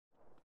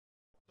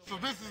So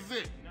this is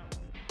it.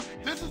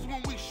 This is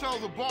when we show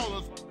the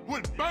ballers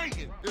what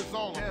banging is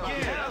all about.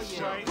 Yeah, that's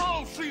right.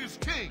 Grove Street is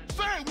king.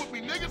 Say it with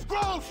me, niggas.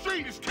 Grove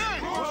Street is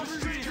king. Grove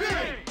Street is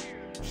king.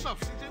 What's up,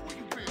 CJ? Where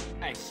you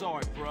been? Hey,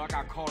 sorry, bro. I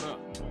got caught up.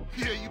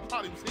 Yeah, you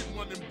probably was hitting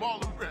one of them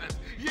baller rats.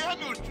 Yeah, I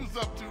know what you was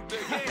up to,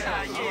 nigga.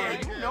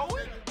 Yeah, you know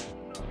it.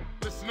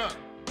 Listen up.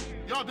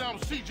 Y'all down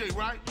with CJ,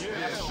 right?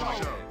 Yeah,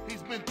 sure.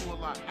 He's been through a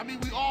lot. I mean,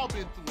 we all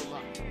been through a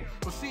lot.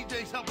 But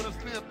CJ's helping us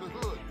clean up the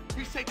hood.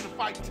 He's taking the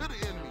fight to the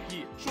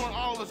enemy. Showing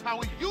all of us how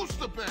he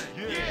used to bang.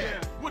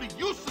 Yeah. What it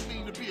used to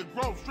mean to be a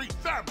Grove Street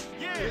family.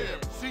 Yeah.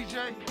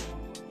 CJ,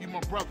 you my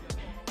brother.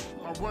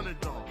 My running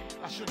dog.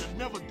 I should have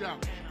never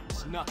doubted you.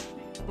 It's nothing.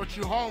 But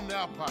you're home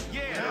now, partner.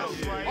 Yeah,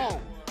 that's right.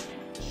 Home.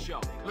 Show.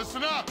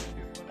 Listen up.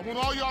 I want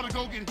all y'all to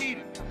go get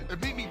heated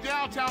and meet me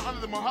downtown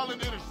under the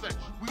Mulholland intersection.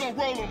 We gonna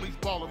roll on these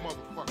baller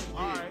motherfuckers.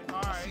 All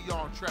right. See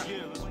y'all in traffic.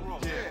 Yeah, let's roll.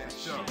 Yeah,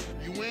 sure.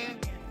 You in?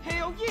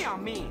 Hell yeah,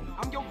 I'm in.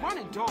 I'm your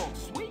running dog,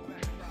 sweet.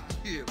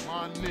 Yeah,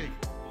 my nigga.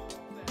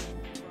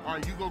 All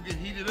right, you go get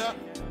heated up,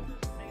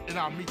 and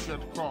I'll meet you at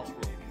the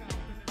crossroads.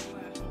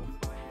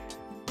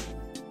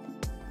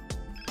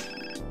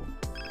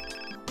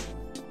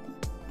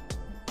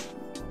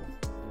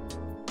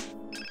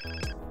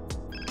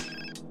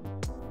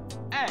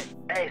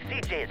 Hey,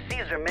 CJ, it's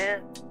Caesar,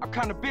 man. I'm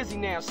kinda busy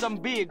now.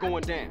 Something big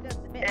going down.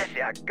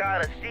 Essie, I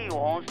gotta see you,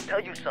 Holmes.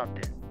 Tell you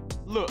something.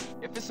 Look,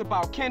 if it's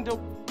about Kendall,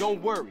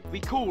 don't worry. We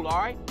cool, all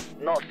right?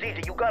 No,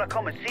 Caesar, you gotta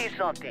come and see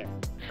something.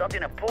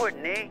 Something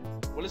important, eh?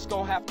 Well, it's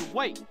gonna have to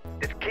wait.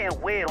 This can't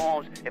wait,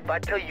 Holmes. If I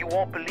tell you, you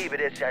won't believe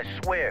it, Essie, I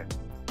swear.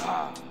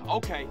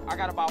 Okay. I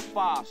got about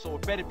 5, so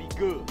it better be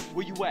good.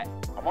 Where you at?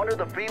 I'm under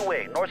the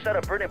freeway, north side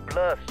of Vernon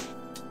Bluffs.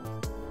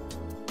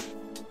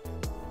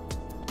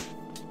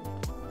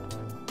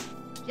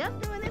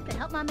 Just doing this to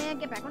help my man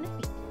get back on his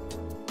feet.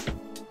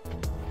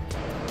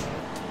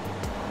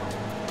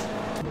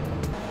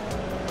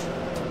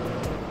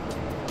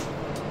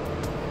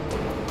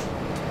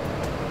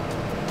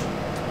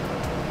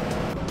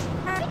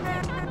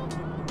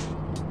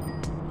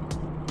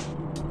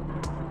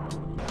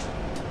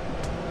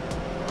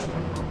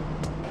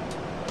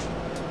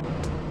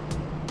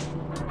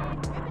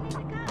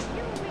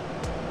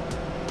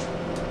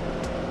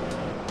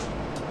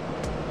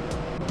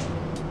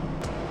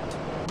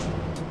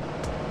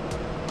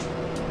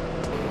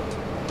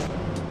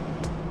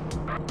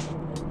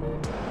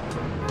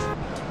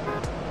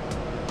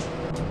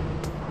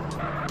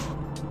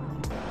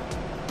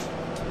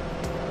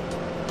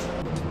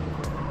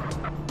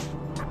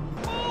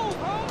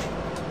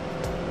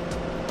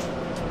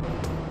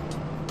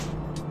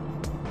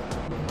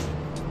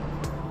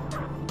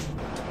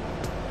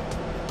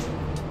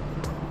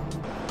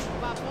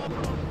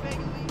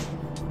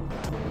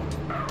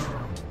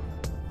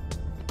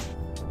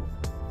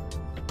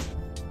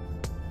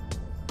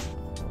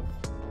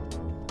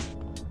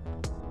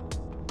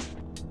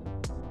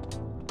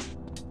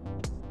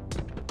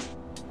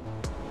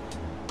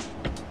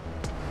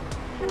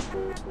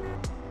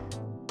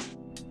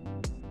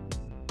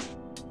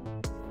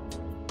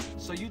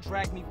 So you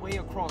dragged me way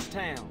across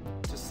town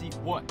to see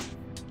what?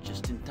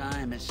 Just in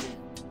time, that's it.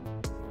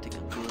 Take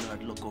a good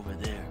hard look over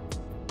there.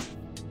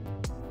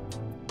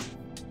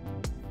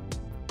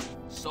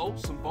 So,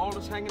 some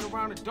ballers hanging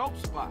around a dope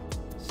spot.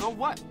 So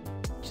what?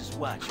 Just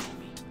watch,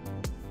 homie.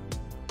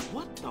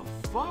 What the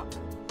fuck?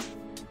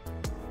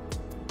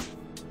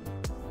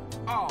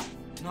 Oh,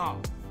 no.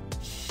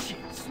 Shit,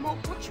 Smoke,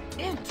 what you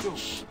into?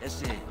 Shh,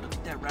 that's it. Look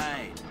at that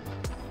ride.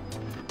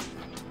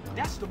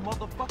 That's the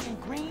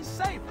motherfucking green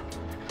saber.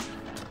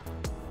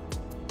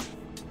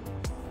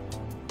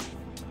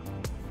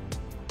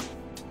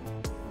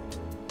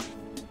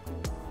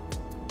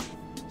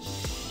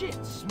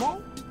 Shit,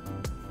 Smoke.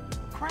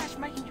 Crash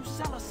making you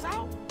sell us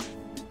out?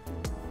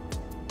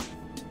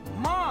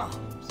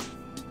 Moms!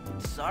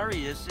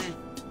 Sorry, Issy.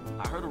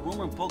 I heard a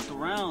rumor and poked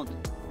around.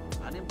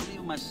 I didn't believe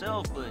it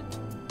myself, but...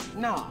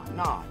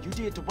 Nah, you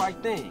did the right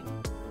thing.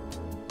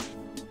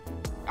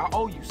 I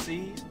owe you,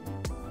 C's.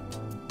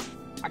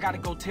 I gotta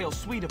go tell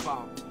Sweet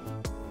about it.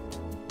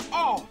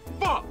 Oh,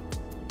 fuck!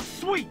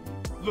 Sweet!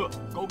 Look,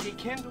 go get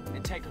Kendall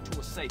and take her to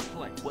a safe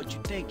place. What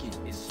you thinking?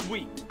 It's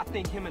Sweet. I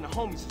think him and the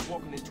homies is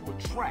walking into a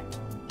trap.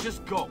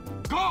 Just go.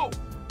 Go!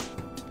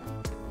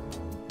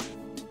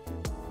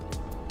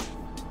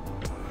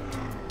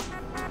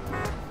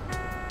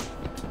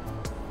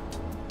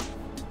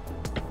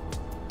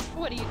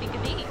 What do you think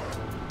of these?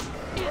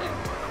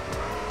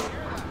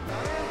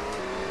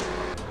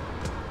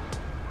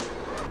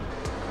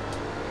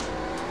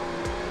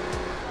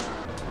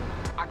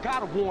 I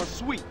gotta warn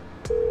Sweet.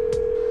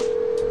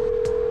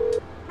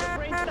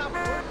 Brain stop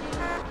working.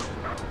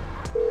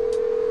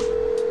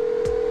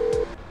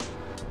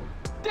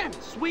 Damn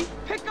it, Sweet.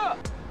 Pick up!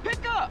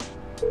 Pick up!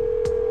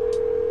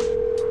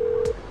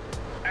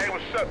 Hey,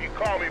 what's up? You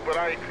called me, but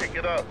I ain't pick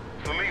it up.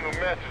 So leave a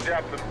message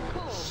after the...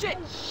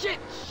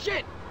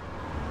 Shit!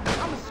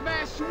 I'ma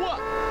smash you up!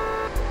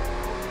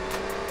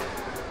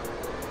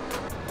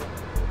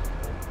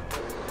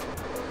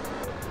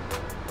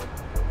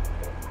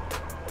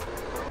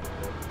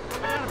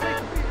 Out of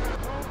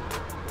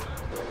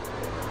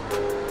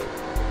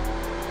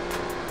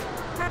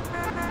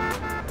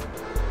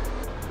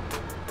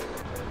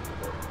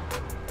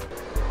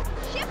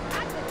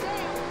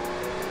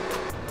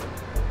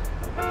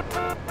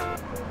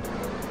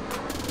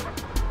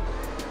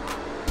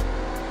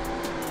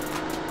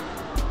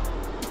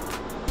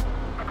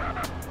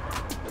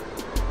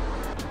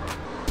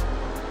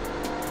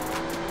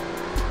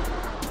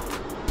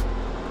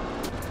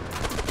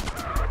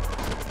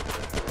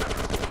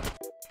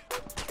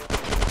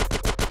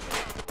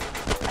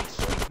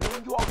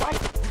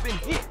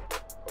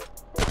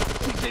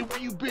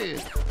you been?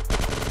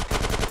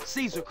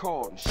 Caesar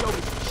called and showed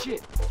me some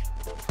shit.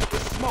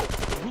 It's Smoke,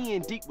 and he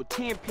in deep with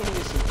Tenpenny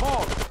and some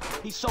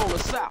Ballas. He sold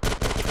us out.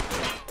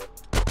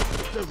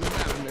 Doesn't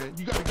matter, man.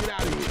 You gotta get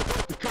out of here.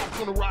 The cops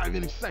gonna arrive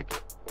any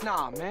second.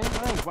 Nah, man,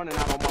 I ain't running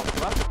out on my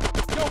brother.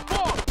 Yo,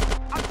 Ballas,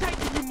 I'm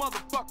taking you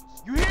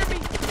motherfuckers. You hear me?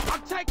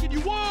 I'm taking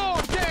you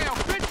all down,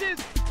 bitches!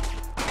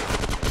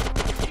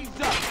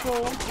 Ease up,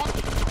 fool.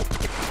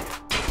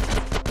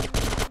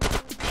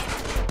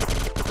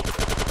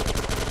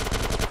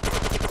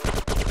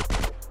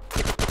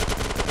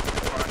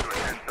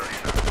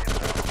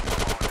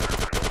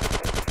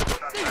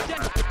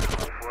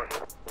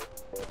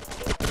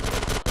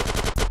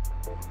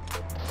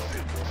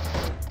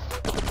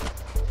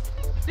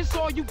 This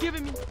all you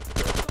giving me? You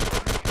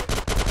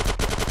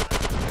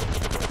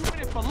in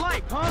it for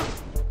life, huh?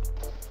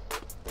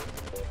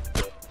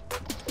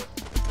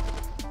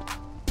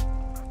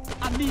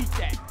 I need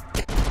that.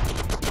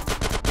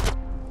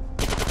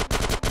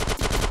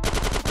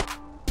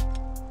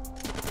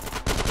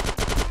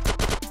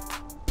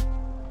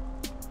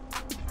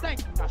 Thank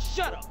you, now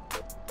shut up.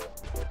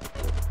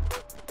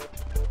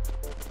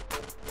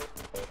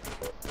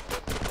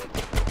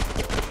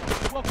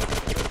 Welcome.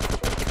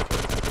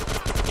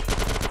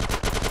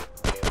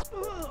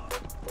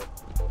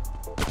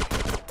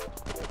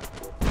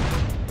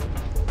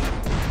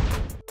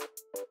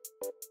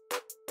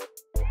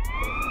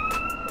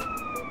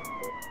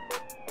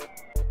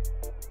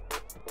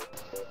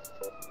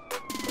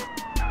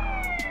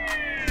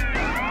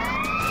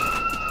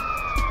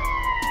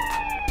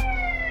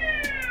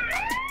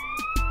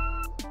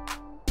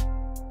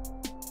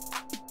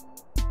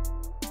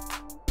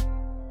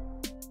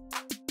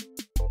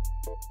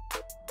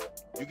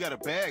 You got a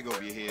bag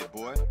over your head,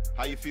 boy.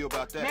 How you feel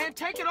about that? Man,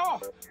 take it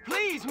off.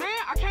 Please, man.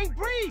 I can't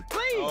breathe.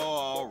 Please. Oh,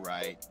 all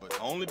right. But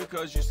only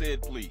because you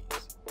said please.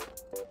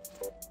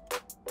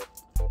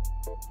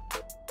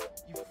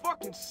 You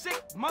fucking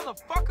sick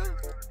motherfucker.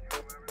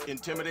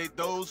 Intimidate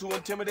those who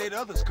intimidate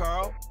others,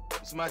 Carl.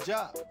 It's my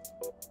job.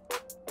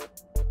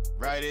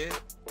 Right, Ed?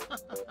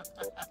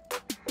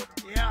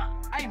 Yeah.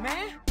 Hey,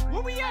 man.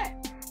 Where we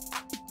at?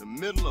 The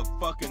middle of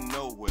fucking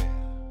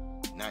nowhere.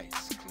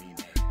 Nice, clean air.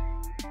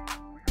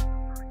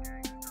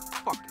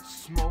 Fucking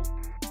Smoke.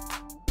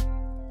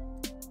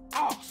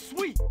 Oh,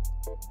 sweet.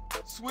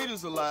 Sweet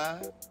is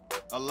alive.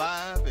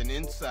 Alive and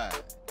inside.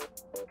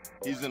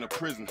 He's in a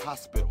prison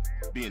hospital,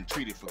 being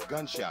treated for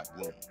gunshot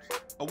wounds.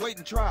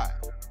 Awaiting trial.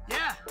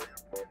 Yeah.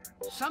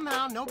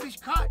 Somehow nobody's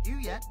caught you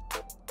yet.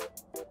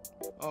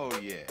 Oh,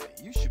 yeah.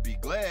 You should be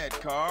glad,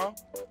 Carl.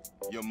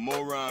 Your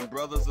moron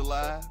brother's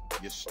alive.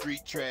 Your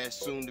street trash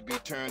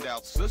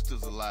soon-to-be-turned-out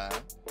sister's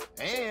alive.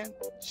 And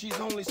she's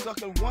only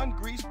sucking one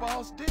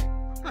greaseball's dick.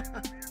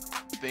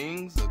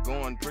 Things are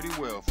going pretty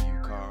well for you,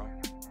 Carl.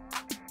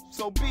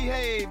 So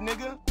behave,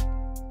 nigga.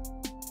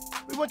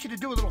 We want you to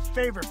do a little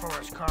favor for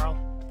us, Carl.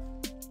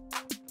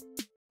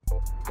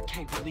 I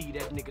can't believe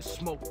that nigga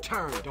Smoke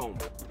turned on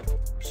me.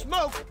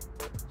 Smoke!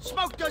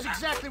 Smoke does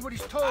exactly what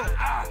he's told.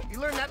 You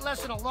learned that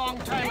lesson a long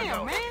time ago.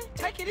 Damn, man.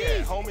 Take it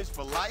Yeah, easy. homies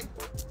for life.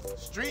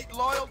 Street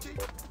loyalty.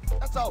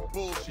 That's all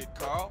bullshit,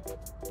 Carl.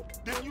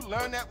 Didn't you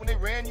learn that when they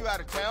ran you out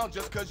of town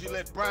just because you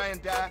let Brian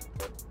die?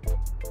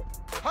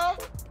 Huh?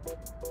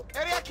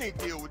 Eddie, I can't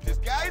deal with this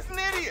guy. He's an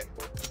idiot.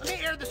 Let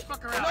me air this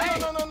fucker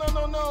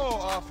out. No,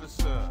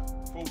 officer.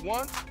 For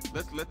once,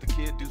 let's let the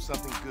kid do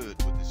something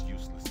good with his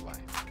useless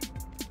life.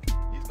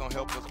 He's gonna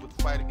help us with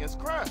the fight against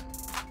crime.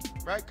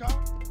 Right,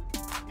 Carl?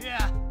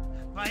 Yeah,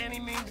 by any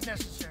means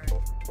necessary.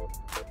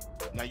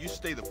 Now you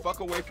stay the fuck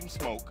away from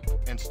Smoke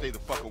and stay the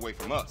fuck away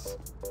from us.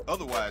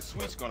 Otherwise,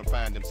 Sweet's gonna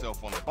find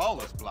himself on the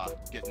Ballas block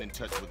getting in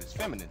touch with his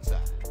feminine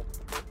side.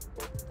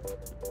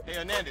 Hey,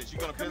 Andrease, you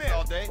gonna Come piss here.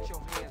 all day? Get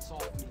your hands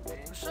off me,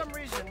 man. For some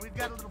reason, we've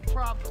got a little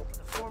problem with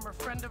a former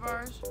friend of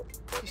ours.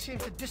 He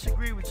seems to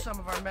disagree with some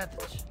of our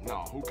methods.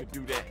 No, who could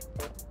do that?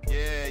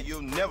 Yeah,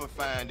 you'll never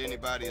find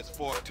anybody as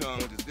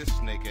fork-tongued as this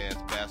snake-ass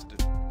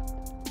bastard.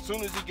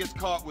 Soon as he gets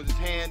caught with his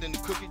hand in the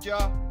cookie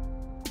jar,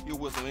 he'll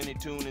whistle any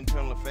tune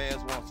Internal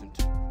Affairs wants him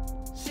to.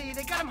 See,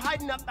 they got him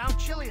hiding up Mount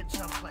Chiliad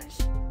someplace,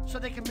 so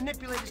they can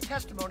manipulate his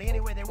testimony any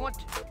way they want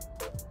to.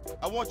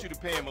 I want you to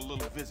pay him a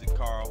little visit,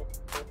 Carl,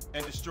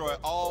 and destroy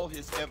all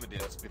his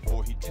evidence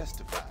before he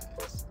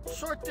testifies.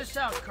 Sort this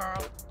out,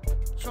 Carl,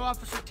 so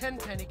Officer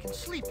Tenpenny can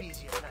sleep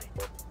easy at night.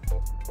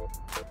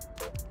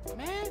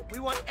 Man, we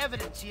want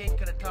evidence he ain't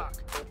gonna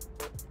talk.